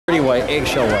white,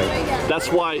 eggshell white. That's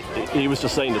why he was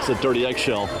just saying it's a dirty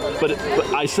eggshell. But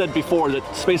I said before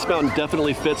that Space Mountain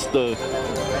definitely fits they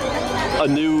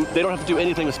don't have to do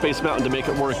anything with Space Mountain to make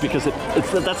it work, because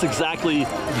that's exactly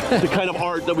the kind of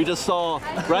art that we just saw,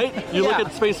 right? You look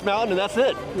at Space Mountain and that's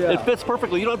it. Yeah. It fits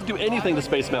perfectly. You don't have to do anything to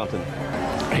Space Mountain.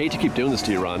 I hate to keep doing this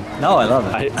to you, Ron. No, I love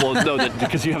it. Well, no,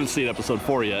 because you haven't seen episode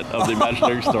 4 yet of the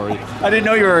Imagineering Story. I didn't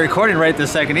know you were recording right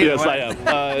this second either. Yes, I am.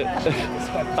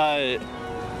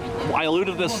 I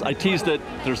alluded to this, I teased it.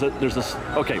 There's this,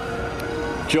 okay.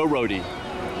 Joe Rohde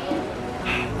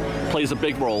plays a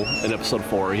big role in episode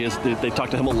 4. They talk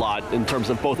to him a lot in terms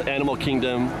of both Animal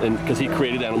Kingdom, and because he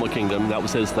created Animal Kingdom, that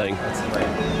was his thing.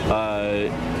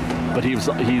 But he's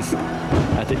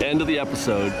at the end of the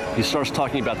episode, he starts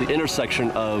talking about the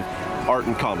intersection of art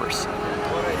and commerce,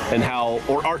 and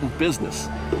or art and business,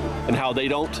 and how they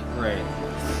don't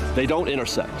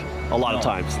intersect a lot of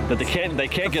times. That they can't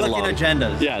get along. Conflicting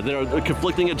agendas. Yeah, there are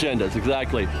conflicting agendas,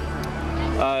 exactly.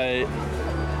 A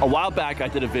while back, I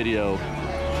did a video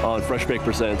on Fresh Bake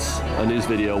Presents, a news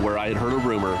video where I had heard a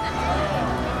rumor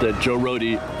that Joe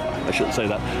Rohde, I shouldn't say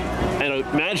that, and an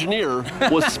Imagineer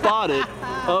was spotted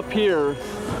up here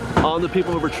on the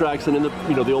People Mover tracks and in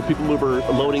the old People Mover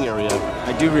loading area.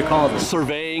 I do recall this.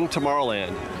 Surveying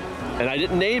Tomorrowland. And I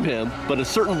didn't name him, but a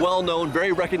certain well-known,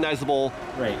 very recognizable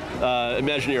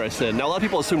Imagineer, I said. Now, a lot of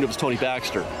people assumed it was Tony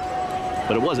Baxter,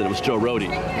 but it wasn't. It was Joe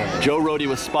Rohde. Joe Rohde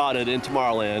was spotted in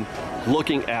Tomorrowland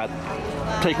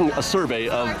taking a survey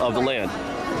of the land.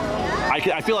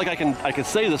 I feel like I can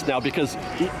say this now because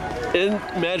in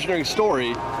Imagineering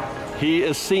Story, he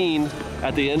is seen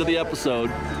at the end of the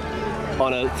episode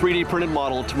on a 3D printed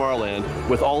model of Tomorrowland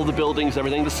with all of the buildings,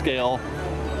 everything to scale,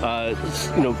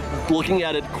 looking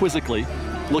at it quizzically,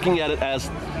 looking at it as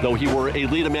though he were a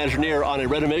lead Imagineer on a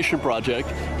renovation project,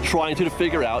 trying to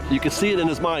figure out, you can see it in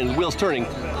his mind, the wheels turning,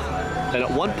 and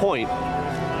at one point,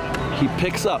 he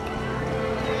picks up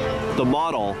the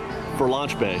model for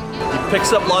Launch Bay. He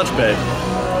picks up Launch Bay,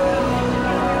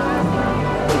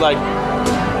 like,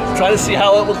 trying to see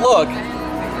how it would look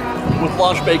with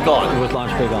Launch Bay gone. With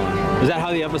Launch Bay gone. Is that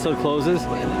how the episode closes?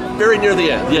 Very near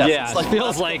the end, yes. Yeah, it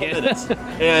feels like it.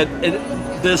 And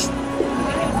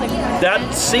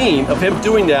that scene of him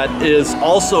doing that is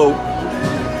also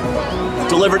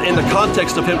delivered in the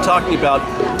context of him talking about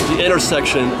the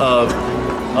intersection of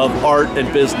art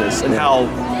and business and how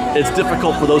it's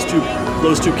difficult for those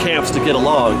two camps to get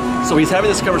along. So he's having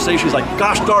this conversation. He's like,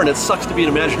 "Gosh darn, it sucks to be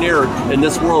an Imagineer in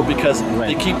this world because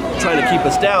they keep trying to keep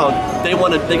us down. They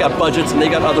got budgets and they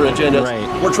got other agendas.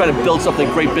 We're trying to build something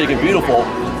great, big, and beautiful."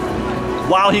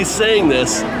 While he's saying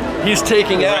this, he's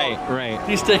taking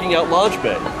out Launch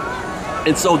Bay,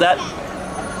 and so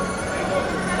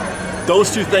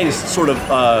those two things sort of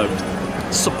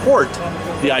support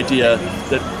the idea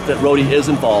that Rohde is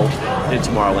involved in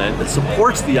Tomorrowland. It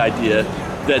supports the idea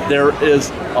that there is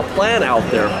a plan out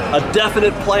there, a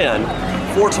definite plan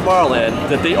for Tomorrowland,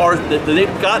 that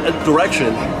they've got a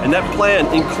direction, and that plan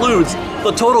includes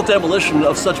the total demolition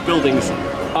of such buildings.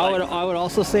 I would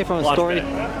also say from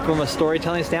a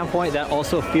storytelling standpoint, that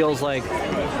also feels like,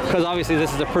 because obviously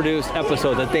this is a produced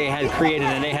episode that they had created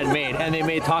and they had made, and they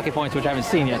made talking points, which I haven't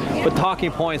seen yet, but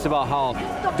talking points about how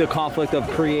the conflict of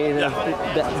creative,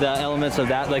 the elements of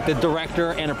that, like the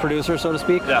director and a producer, so to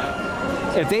speak.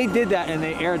 If they did that and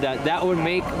they aired that, that would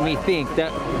make me think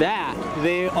that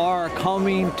they are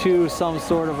coming to some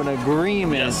sort of an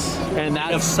agreement, and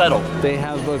that's have settled. They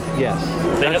have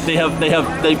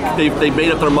they've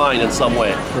made up their mind in some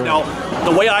way. Now,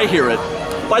 the way I hear it,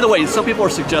 by the way, some people are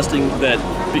suggesting that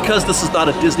because this is not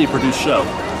a Disney produced show,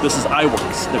 this is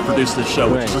iWorks that produced this show,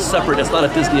 which is a separate. It's not a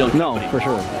Disney owned company. No, for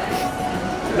sure.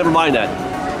 Never mind that.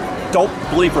 Don't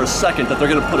believe for a second that they're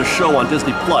going to put a show on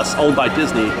Disney Plus, owned by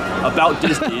Disney, about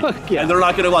Disney, and they're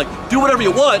not going to do whatever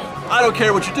you want. I don't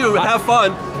care what you do. Have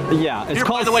fun. Yeah.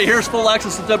 By the way, here's full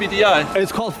access to WDI.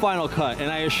 It's called Final Cut,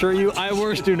 and I assure you,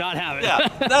 iWorks do not have it. Yeah.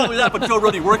 Not only that, but Joe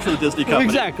Rohde works for the Disney company.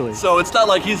 Exactly. So it's not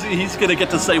like he's going to get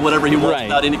to say whatever he wants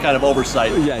without any kind of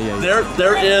oversight.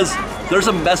 There's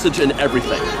a message in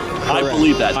everything. I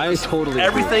believe that. I totally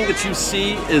Everything that you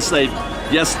see is a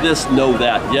yes, this, no,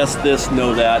 that. Yes, this,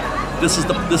 no, that. This is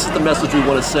the message we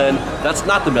want to send. That's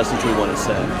not the message we want to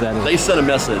send. They sent a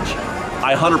message.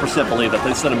 I 100% believe that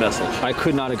they sent a message. I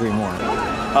could not agree more.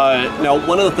 Now,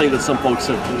 one of the things that some folks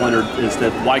have wondered is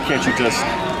that why can't you just,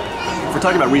 if we're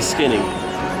talking about reskinning,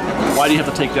 why do you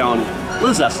have to take down,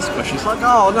 Liz asked this question, she's like,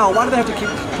 oh no, why do they have to keep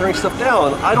tearing stuff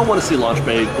down? I don't want to see Launch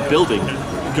Bay, the building,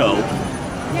 go.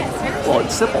 Well,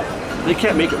 it's simple. They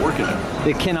can't make it work in there.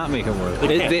 They cannot make it work.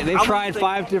 They've tried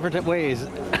 5 different ways.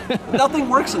 Nothing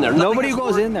works in there. Nobody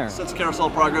goes in there. Since Carousel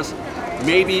of Progress,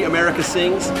 maybe America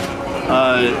Sings,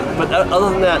 but other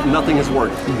than that, nothing has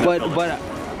worked. But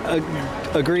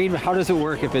agreed. How does it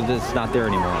work if it's not there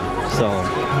anymore? So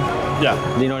yeah,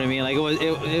 you know what I mean. Like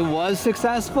it was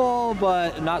successful,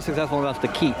 but not successful enough to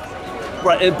keep.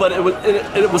 Right, but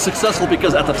it was successful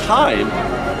because at the time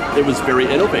it was very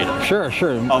innovative. Sure.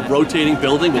 A rotating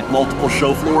building with multiple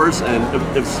show floors, and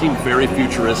it seemed very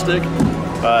futuristic.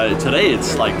 Today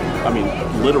it's like, I mean,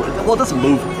 literally, well, it doesn't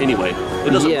move anyway.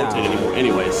 It doesn't rotate anymore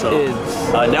anyway, so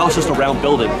now it's just a round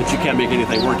building that you can't make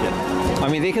anything work in. I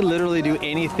mean, they could literally do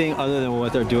anything other than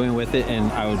what they're doing with it,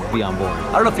 and I would be on board.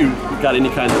 I don't know if you got any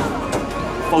kind of,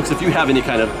 folks, if you have any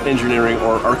kind of engineering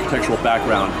or architectural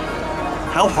background,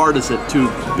 how hard is it to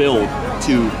build,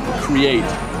 to create,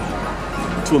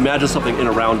 to imagine something in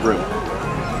a round room?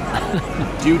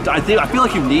 I feel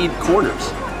like you need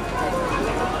corners.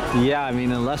 Yeah, I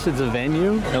mean, unless it's a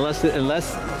venue, unless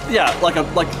yeah, like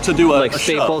to do a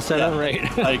Staples show. Center, right?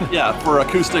 Like for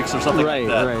acoustics or something like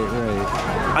that. Right.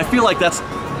 I feel like that's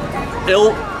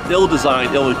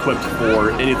ill-designed, ill-equipped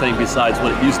for anything besides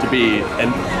what it used to be,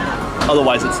 and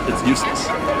otherwise it's useless.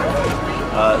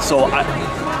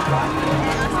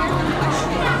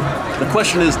 The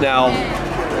question is now,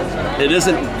 it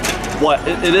isn't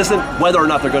whether or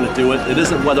not they're going to do it. It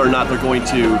isn't whether or not they're going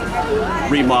to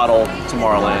remodel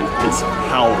Tomorrowland. It's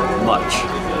how much.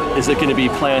 Is it going to be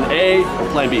Plan A or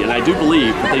Plan B? And I do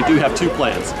believe that they do have 2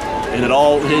 plans, and it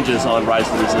all hinges on Rise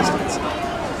of the Resistance.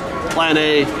 Plan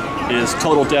A is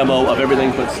total demo of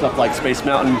everything but stuff like Space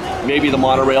Mountain, maybe the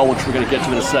monorail, which we're going to get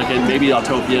to in a second, maybe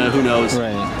Autopia, who knows.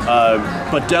 Right.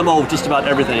 But demo just about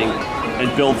everything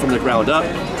and build from the ground up.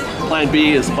 Plan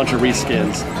B is a bunch of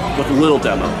reskins with little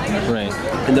demo. Right.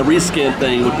 And the reskin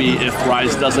thing would be if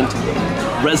Rise doesn't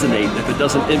resonate, if it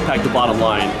doesn't impact the bottom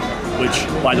line, which,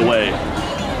 by the way,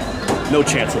 no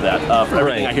chance of that. For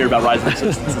everything I hear about Rise,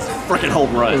 it's freaking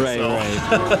home run.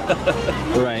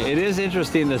 Right. It is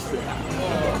interesting this.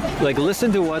 Like,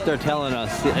 listen to what they're telling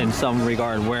us in some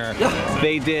regard, where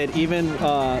they did even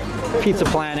Pizza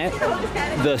Planet,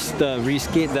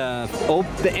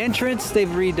 the entrance they've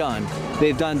redone.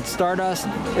 They've done Stardust,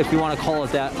 if you want to call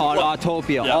it that, on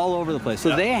Autopia, all over the place.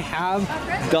 So they have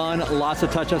done lots of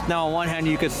touch-ups. Now, on one hand,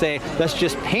 you could say, let's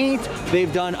just paint.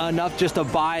 They've done enough just to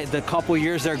buy the couple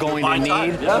years they're going to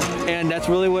need. And that's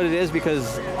really what it is,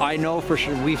 because I know for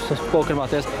sure, we've spoken about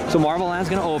this. So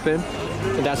Marvel-Land's going to open.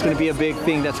 That's going to be a big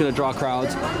thing that's going to draw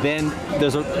crowds. Then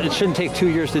it shouldn't take 2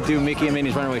 years to do Mickey and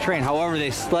Minnie's Runaway Train. However, they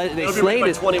slated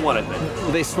 21, I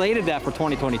think. They slated that for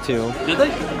 2022. Did they?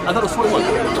 I thought it was 21.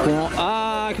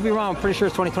 I could be wrong. I'm pretty sure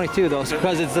it's 2022 though,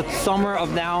 because it's the summer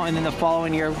of now and then the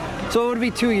following year. So it would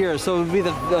be 2 years. So it would be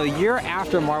the year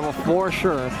after Marvel for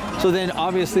sure. So then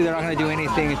obviously they're not going to do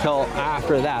anything until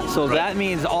after that. So that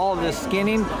means all of the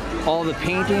skinning, all the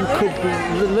painting could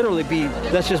literally be,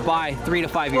 let's just buy 3 to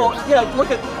 5 years. Well, yeah, look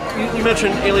at, you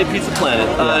mentioned Alien Pizza Planet.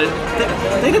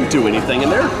 They didn't do anything in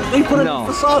there. They put in the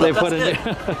facade. They put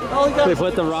they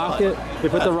put the rocket. They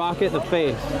put the rocket in the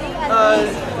face.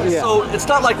 So it's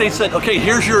not like they said, okay,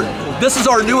 this is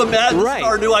our new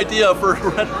our new idea for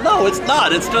Red. No, it's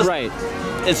not. It's just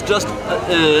it's just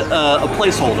a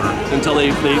placeholder until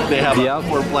they have a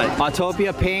core plan.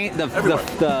 Autopia paint, the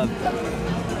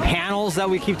panels that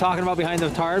we keep talking about behind the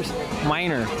tarps,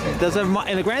 minor.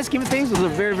 In the grand scheme of things, those are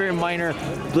very, very minor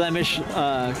blemish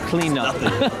cleanup.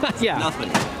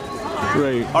 Nothing.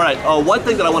 Right. All right. One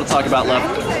thing that I want to talk about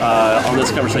left on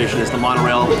this conversation is the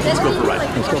monorail. Let's go for a ride.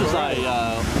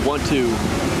 I want to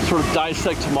sort of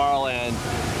dissect Tomorrowland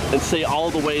and say all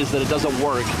the ways that it doesn't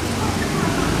work.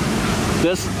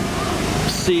 This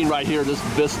scene right here, this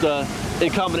vista,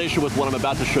 in combination with what I'm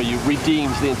about to show you,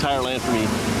 redeems the entire land for me.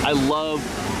 I love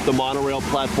the monorail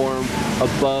platform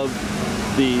above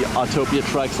the Autopia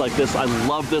tracks like this. I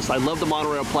love this. I love the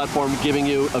monorail platform giving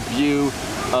you a view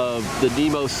of the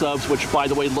Nemo subs, which, by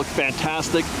the way, look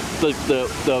fantastic. The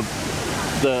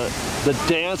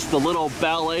dance, the little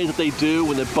ballet that they do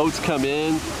when the boats come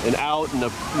in and out and the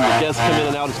guests come in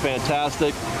and out is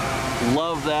fantastic.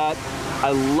 Love that.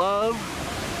 I love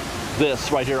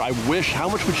this right here. I wish, how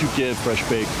much would you give, Fresh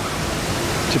Baked,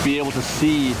 to be able to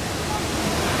see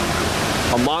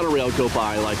a monorail go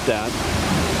by like that,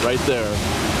 right there.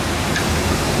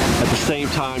 At the same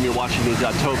time, you're watching these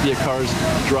Autopia cars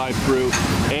drive through,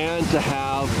 and to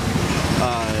have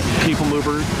People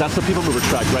Mover. That's the People Mover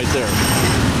track right there.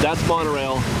 That's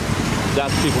monorail.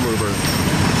 That's People Mover.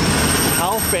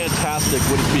 How fantastic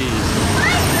would it be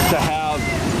to have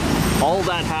all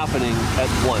that happening at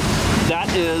once. That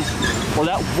is, or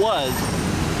that was,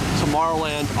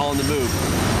 Tomorrowland on the Move.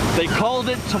 They called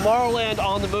it Tomorrowland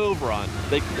on the Move, Ron.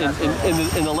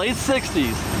 In the late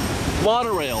 60s,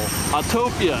 monorail,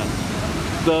 Autopia,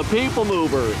 the People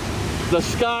Mover, the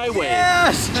Skyway,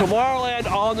 Yes! Tomorrowland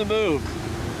on the Move.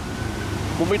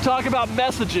 When we talk about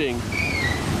messaging,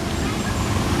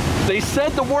 they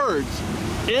said the words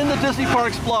in the Disney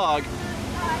Parks blog. Look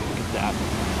at that.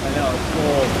 I know, it's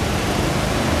cool.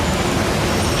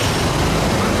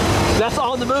 That's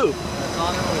on the move. That's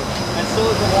on the move. And so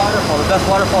is the waterfall, the best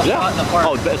waterfall spot in the park.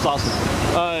 Oh, that's awesome.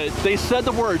 They said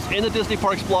the words in the Disney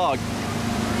Parks blog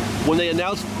when they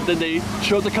announced, then they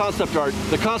showed the concept art.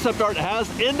 The concept art has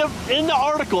in the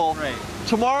article, right,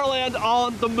 Tomorrowland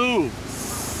on the Move.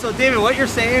 So David, what you're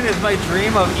saying is my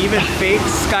dream of even fake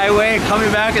Skyway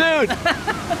coming back. Dude,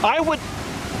 I would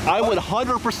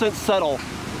 100% settle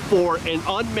for an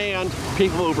unmanned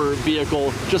People Mover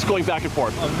vehicle just going back and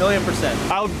forth. 1,000,000%.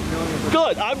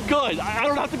 Good, I'm good. I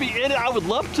don't have to be in it. I would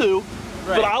love to,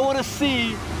 but I want to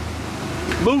see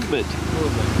movement.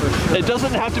 For sure. It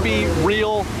doesn't have to be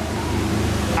real.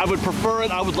 I would prefer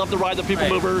it. I would love to ride the People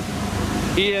Mover.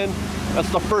 Ian, that's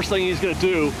the first thing he's going to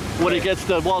do when he gets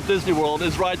to Walt Disney World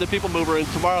is ride the People Mover in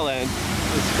Tomorrowland.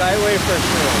 The Skyway for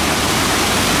sure.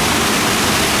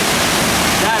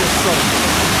 That is so cool.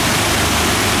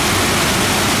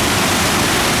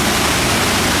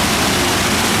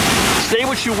 Say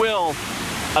what you will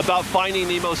about Finding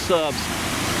Nemo subs.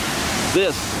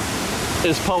 This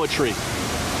is poetry.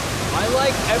 I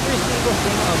like every single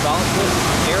thing about this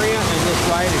area and this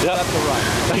ride except the ride.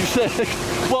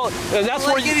 Well, and that's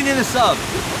where getting in the sub.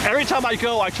 Every time I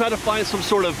go, I try to find some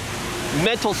sort of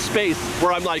mental space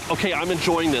where I'm like, okay, I'm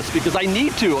enjoying this because I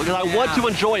need to, because I want to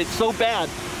enjoy it so bad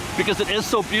because it is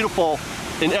so beautiful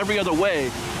in every other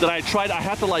way that I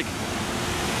have to like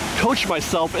coach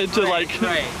myself into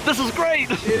this is great.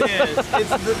 It is. It's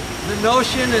the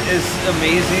notion is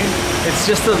amazing. It's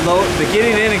just the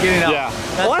getting in and getting out. Yeah.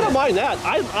 Well, I don't mind that.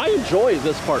 I enjoy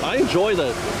this part. I enjoy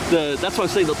the that's what I'm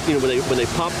saying. You know, when they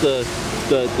pop the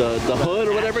hood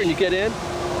or whatever and you get in,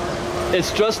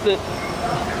 it's just that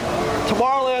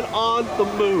Tomorrowland on the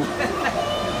move.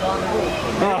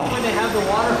 When they have the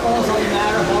waterfalls on the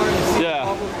Matterhorn, you see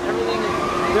everything.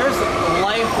 There's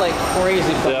life like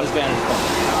crazy from this vantage point.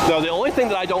 No, the only thing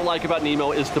that I don't like about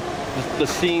Nemo is the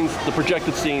scenes, the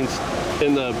projected scenes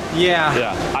in the...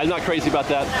 Yeah, I'm not crazy about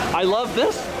that. I love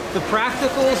this. The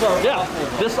practicals are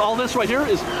awful. All this right here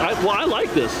is... I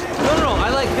like this. No,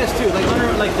 I like this too. Like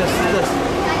under this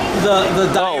the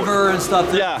diver and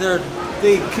stuff.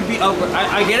 They could be upgraded.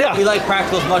 I get it. We like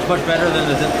practicals much better than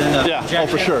the projection.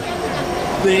 For sure.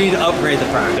 They need to upgrade the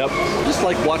practical. Yep. Just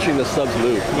like watching the subs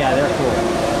move. Yeah, they're cool.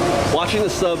 Watching the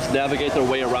subs navigate their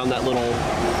way around that little...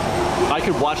 I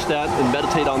could watch that and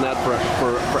meditate on that for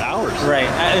hours. Right.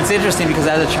 It's interesting because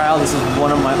as a child, this is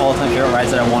one of my all-time favorite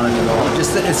rides that I wanted to go.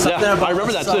 Just it's something about I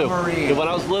remember that submarine. Too. When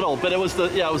I was little, but it was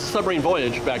it was a submarine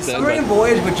voyage back then. Submarine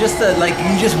voyage, but just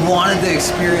you just wanted to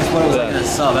experience what it was like in a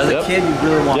sub. As a kid, you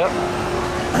really wanted.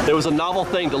 It was a novel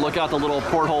thing to look out the little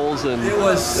portholes and... It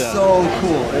was so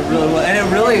cool. It really was. And it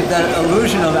really, that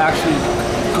illusion of actually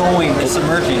going and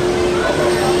submerging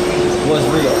was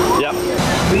real. Yep.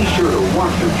 Be sure to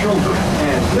watch your children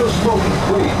and no smoking,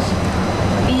 please.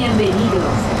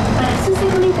 Bienvenidos. Para su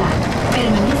seguridad,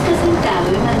 permanezca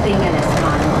sentado y mantenga las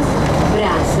manos,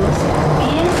 brazos,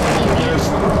 pies y piernas.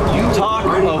 You talk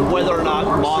of whether or not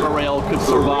monorail could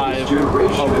survive a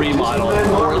remodel,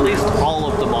 or at least all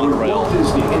of the monorail.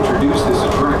 Disney introduced this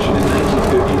attraction in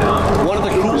 1959. One of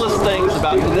the coolest things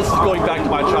about, and this is going back to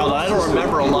my childhood, I don't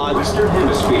remember a lot of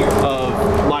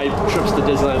my trips to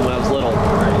Disneyland when I was little.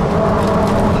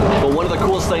 But one of the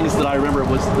coolest things that I remember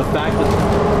was the fact that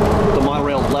the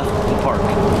monorail left the park.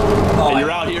 And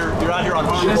you're out here on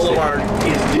Holtz Boulevard.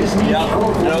 Is Disney? I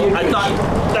thought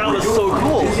that was so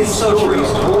cool. It's so true.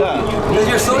 Because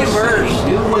you're so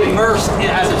immersed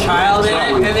as a child in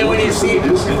it, and then when you see,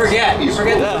 you forget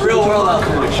the real world out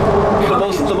there.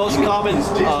 The most common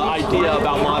idea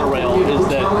about monorail is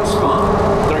that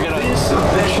they're going to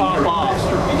chop off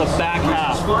the back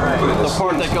half, the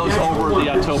part that goes over the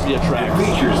Autopia track.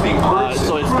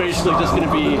 So it's basically just going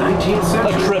to be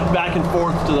a trip back and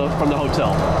forth from the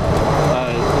hotel.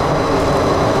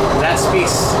 That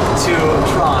speaks to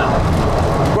Tron.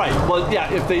 Right. Well, yeah.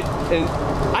 And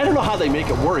I don't know how they make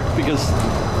it work because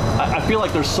I feel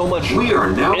like there's so much We are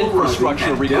now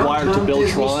infrastructure required to build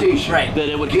Tron Right. that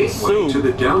it would Gateway consume to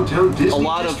the downtown Disney a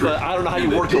lot of. district I don't know how you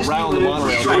and the work around the Disneyland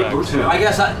monorail Resort tracks. Hotel. I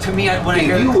guess to me, when I And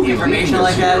hear you will be information leaving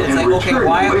like us that, here it's and like, okay,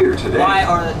 returning later today.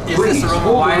 is this Please the room?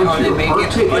 hold Why on are to they your park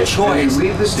making ticket a as choice you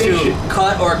leave the to station.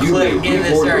 cut or You click may in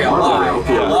this reboard area? the Why? monorail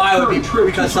for a Why would return be trip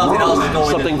because to something else is Tomorrowland.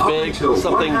 going Something in? Up big, until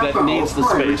something 1/2 that hour needs the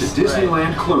prior space. to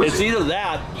Disneyland closing. It's either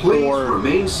that Please or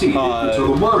remain seated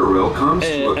until the monorail comes to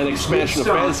a an complete expansion of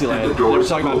stop Fantasyland. and the They were doors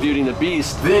talking about open. Beauty and the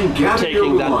Beast, Then gather your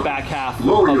taking that belongings. back half of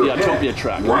Lower the your head. Autopia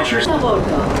track. Watch your A bordo.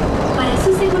 Para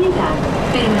su seguridad,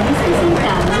 permanezca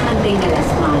sentado y mantenga las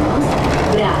manos,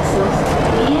 brazos,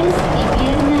 pies y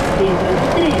piernas dentro del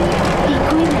tren y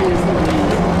cuide a los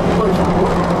niños. Por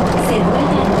favor, se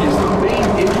ruega is the main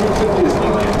entrance of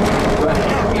Disneyland, the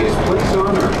happiest place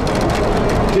on earth.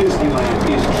 Disneyland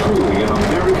is truly an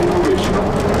American original.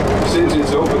 Since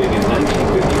its opening in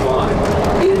 1955,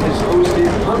 it has hosted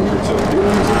hundreds of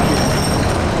millions of people.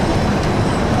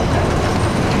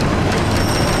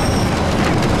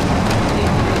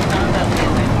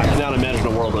 I cannot imagine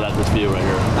a world without this view right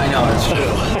here. I know, it's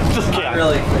true. I just can't.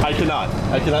 Really. I cannot.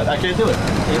 I can't do it.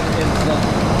 It's a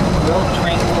real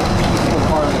tranquil, peaceful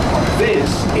part of the park. This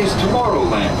is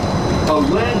Tomorrowland, a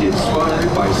land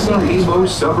inspired by Sun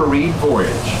Nemo's submarine voyage.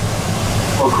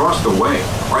 Across the way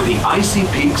are the icy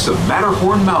peaks of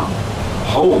Matterhorn Mountain,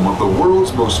 home of the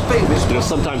world's most famous. You know,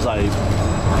 sometimes I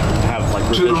have like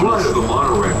To the right of the revisionist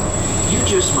monorail, you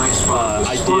just might spot the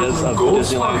ideas sparkling of gold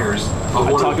Disneyland. spires of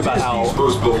I one talk of about how Disney's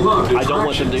most beloved I don't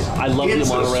want them to. attractions. I love It's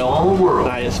the a monorail, small world.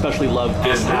 and I especially love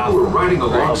this And half now we're riding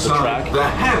of the alongside track, the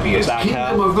happiest the back kingdom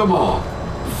half, of them all,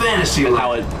 Fantasyland. and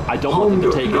how I don't home want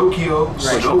them to to take Pinocchio, it for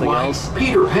Snow something White, else.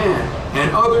 Peter Pan,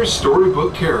 and other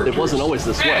storybook characters. It wasn't always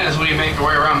this way. As we make our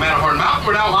way around Matterhorn Mountain,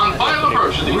 we're now on final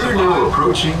approach to these We're now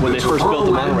approaching When the they first built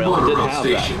the Tomorrowland monorail, it didn't have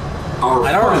that. station. Our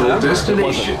I don't final remember.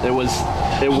 destination. It was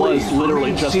Please literally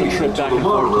remain just a seated trip until back and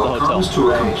forth to the monorail comes hotel.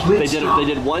 to a complete They stop.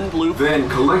 did one loop Then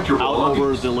collect your out belongings.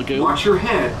 over the lagoon. Watch your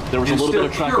head. There was a and little bit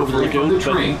of step track over the carefully from lagoon,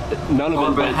 the train. but none of On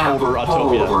it went behalf over of all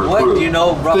Autopia. of our What crew, do you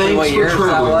know roughly thanks what for years that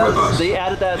traveling was? with us. They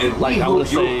added that, And like we I want hope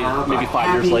to say you'll have maybe a 5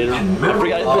 years happy later. and I forgot.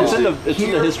 memorable It's in the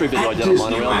visit history video I here did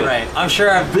on at monorail. Disneyland. Right. I'm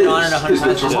sure I've been on it 100 This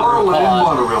times. is the just don't Tomorrowland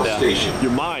recall it. monorail Yeah. station.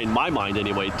 Your mind, my mind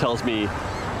anyway, tells me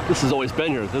this has always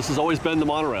been here. This has always been the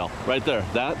monorail right there.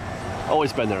 That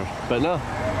always been there. But no,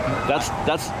 that's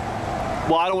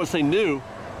well, I don't want to say new,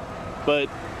 but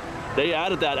they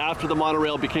added that after the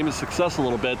monorail became a success a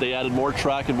little bit. They added more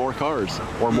track and more cars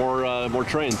or more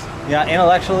trains. Yeah,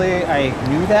 intellectually I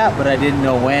knew that, but I didn't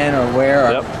know when or where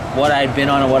or Yep. what I'd been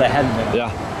on or what I hadn't been on.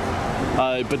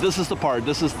 Yeah. But this is the part.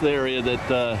 This is the area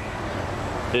that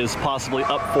is possibly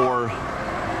up for.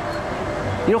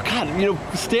 You know, God, you know,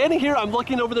 standing here, I'm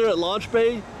looking over there at Launch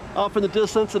Bay off in the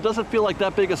distance. It doesn't feel like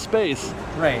that big a space.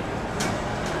 Right.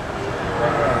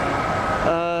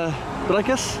 But I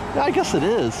guess it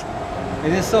is.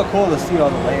 It is so cool to see all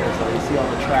the layers though. You see all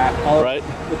the track. All Right.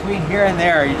 Between here and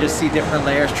there, you just see different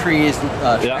layers, trees,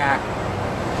 track.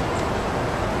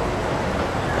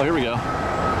 Oh, here we go.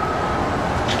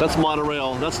 That's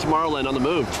monorail. That's Tomorrowland on the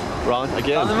move, Ron.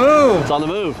 Again. On the move. It's on the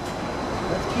move.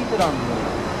 Let's keep it on the move.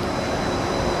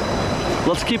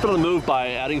 Let's keep it on the move by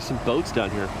adding some boats down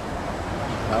here.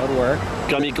 That would work.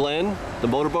 Gummy Glen, the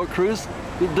motorboat cruise.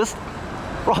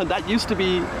 Ron, that used to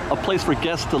be a place for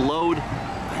guests to load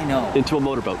I know. into a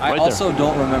motorboat. I right also there.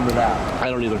 don't remember that.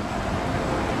 I don't either.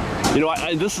 You know,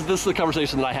 this is a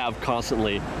conversation that I have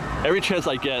constantly. Every chance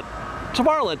I get,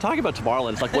 Tomorrowland. Talking about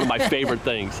Tomorrowland is like one of my favorite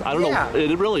things. I don't Yeah. know.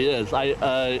 It really is.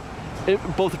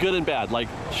 Both good and bad. Like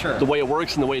Sure. the way it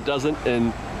works and the way it doesn't.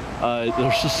 And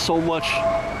there's just so much.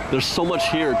 There's so much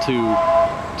here to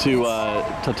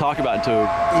talk about and to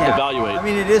evaluate. I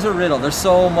mean, it is a riddle. There's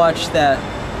so much that,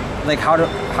 like, how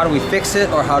do we fix it,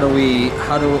 or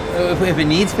if it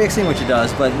needs fixing, which it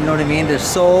does, but you know what I mean?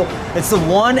 It's the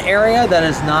one area that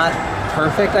is not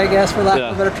perfect, I guess, for lack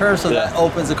of a better term. So that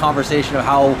opens a conversation of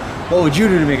what would you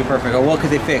do to make it perfect, or what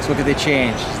could they fix, what could they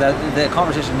change? That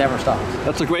conversation never stops.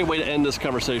 That's a great way to end this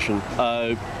conversation.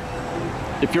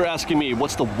 If you're asking me,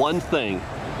 what's the one thing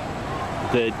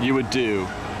that you would do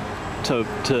to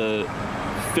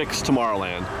fix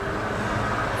Tomorrowland?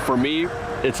 For me,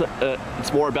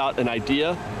 it's more about an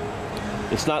idea.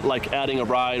 It's not like adding a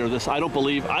ride or this. I don't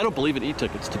believe in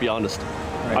e-tickets, to be honest.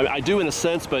 Right. I do in a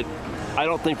sense, but I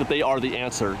don't think that they are the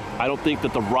answer. I don't think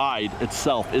that the ride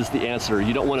itself is the answer.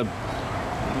 You don't want to.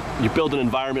 You build an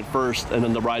environment first, and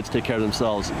then the rides take care of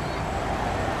themselves.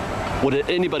 Would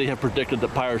anybody have predicted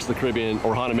that Pirates of the Caribbean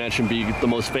or Haunted Mansion be the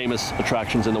most famous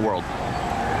attractions in the world?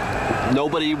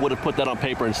 Nobody would have put that on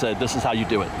paper and said, this is how you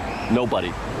do it.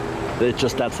 Nobody.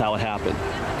 That's how it happened.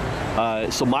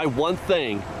 So my one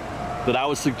thing that I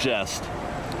would suggest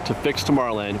to fix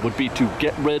Tomorrowland would be to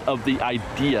get rid of the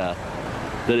idea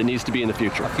that it needs to be in the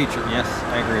future. Future, yes,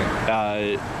 I agree.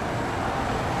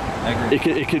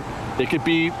 It could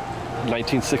be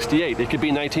 1968. It could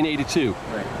be 1982.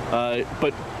 Right.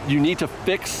 But you need to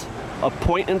fix a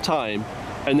point in time,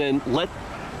 and then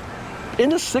in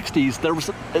the 60s, there was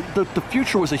the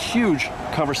future was a huge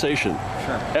conversation.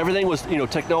 Sure. Everything was,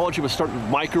 technology was starting with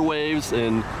microwaves,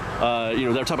 and they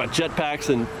were talking about jetpacks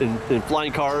and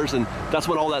flying cars, and that's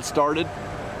when all that started.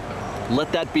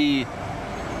 Let that be,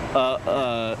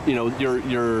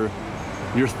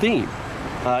 your theme,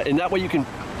 and that way you can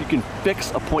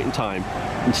fix a point in time.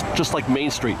 It's just like Main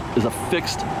Street is a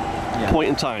fixed point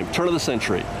in time. Turn of the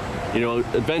century,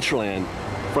 Adventureland,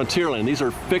 Frontierland. These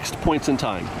are fixed points in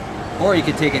time. Or you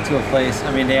could take it to a place,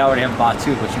 I mean, they already have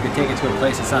Batu, but you could take it to a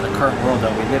place that's not the current world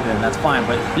that we live in, that's fine.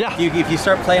 But yeah. if you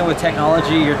start playing with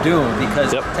technology, you're doomed,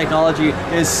 because technology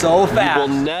is so fast.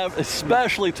 You will never,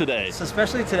 especially today.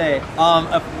 Especially today.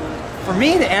 For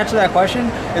me, to answer that question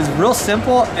is real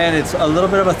simple, and it's a little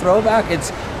bit of a throwback.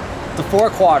 It's the 4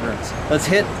 quadrants. Let's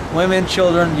hit women,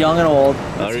 children, young and old.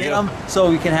 Let's hit them so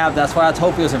we can have, that's why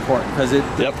Autopia is important, because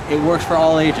it works for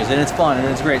all ages, and it's fun, and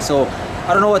it's great. So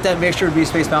I don't know what that mixture would be,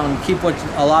 Space Mountain. Keep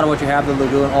a lot of what you have, the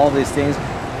lagoon, all of these things,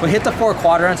 but hit the 4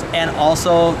 quadrants and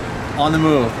also on the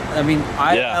move. I mean,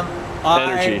 I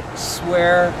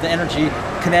swear the energy,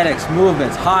 kinetics,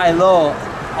 movements, high, low,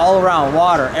 all around,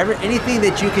 water, anything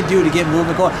that you can do to get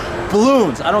movement going.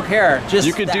 Balloons, I don't care. Just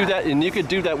you could do that, and you could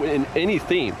do that in any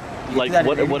theme, like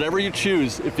whatever you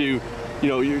choose. If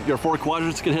your 4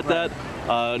 quadrants can hit that.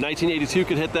 1982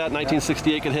 could hit that.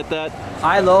 1968 could hit that.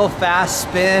 High, low, fast,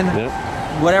 spin,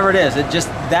 whatever it is.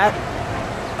 That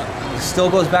still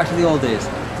goes back to the old days.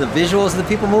 The visuals of the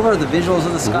People Mover, the visuals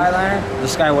of the Skyliner, the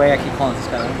Skyway. I keep calling it the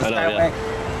Skyliner. The Skyway,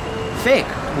 fake.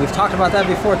 We've talked about that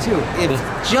before too. It's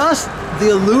just the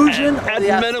illusion at of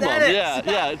the minimum.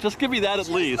 aesthetics. Yeah. Just give me that at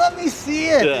least. Let me see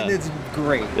it, and it's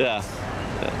great. Yeah.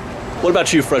 What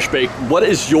about you, Fresh Baked? What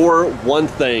is your one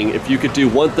thing, if you could do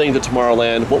one thing to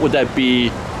Tomorrowland, what would that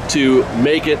be to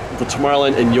make it the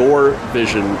Tomorrowland in your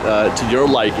vision, to your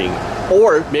liking?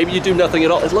 Or maybe you do nothing at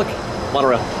all. Look,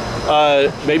 monorail.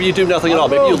 Maybe you do nothing at all.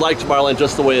 Maybe you like Tomorrowland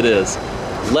just the way it is.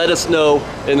 Let us know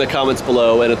in the comments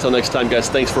below. And until next time, guys,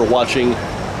 thanks for watching.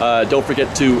 Don't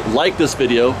forget to like this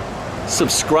video,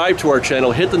 subscribe to our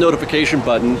channel, hit the notification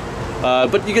button.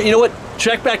 But you know what?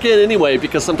 Check back in anyway,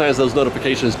 because sometimes those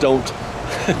notifications don't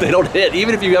hit,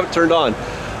 even if you have it turned on.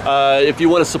 If you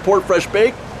want to support Fresh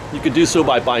Baked, you can do so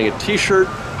by buying a t-shirt.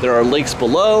 There are links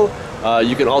below.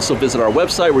 You can also visit our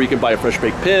website where you can buy a Fresh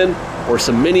Baked pin or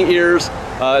some mini ears.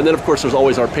 And then of course there's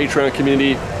always our Patreon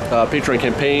community, Patreon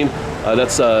campaign.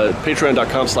 That's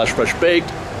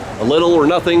patreon.com/freshbaked. A little or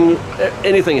nothing,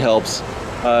 anything helps.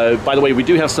 By the way, we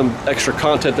do have some extra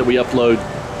content that we upload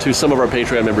to some of our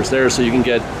Patreon members there, so you can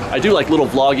get, I do like little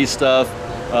vloggy stuff,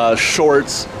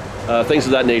 shorts, things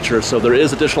of that nature, so there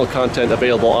is additional content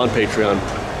available on Patreon.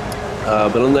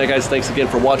 But other than that, guys, thanks again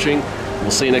for watching. We'll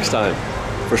see you next time.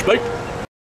 Fresh Baked!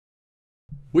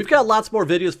 We've got lots more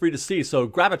videos for you to see, so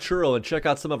grab a churro and check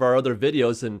out some of our other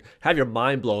videos and have your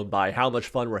mind blown by how much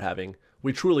fun we're having.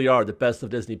 We truly are the best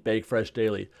of Disney Bake Fresh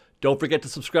Daily. Don't forget to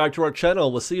subscribe to our channel,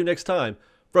 and we'll see you next time.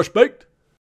 Fresh Baked!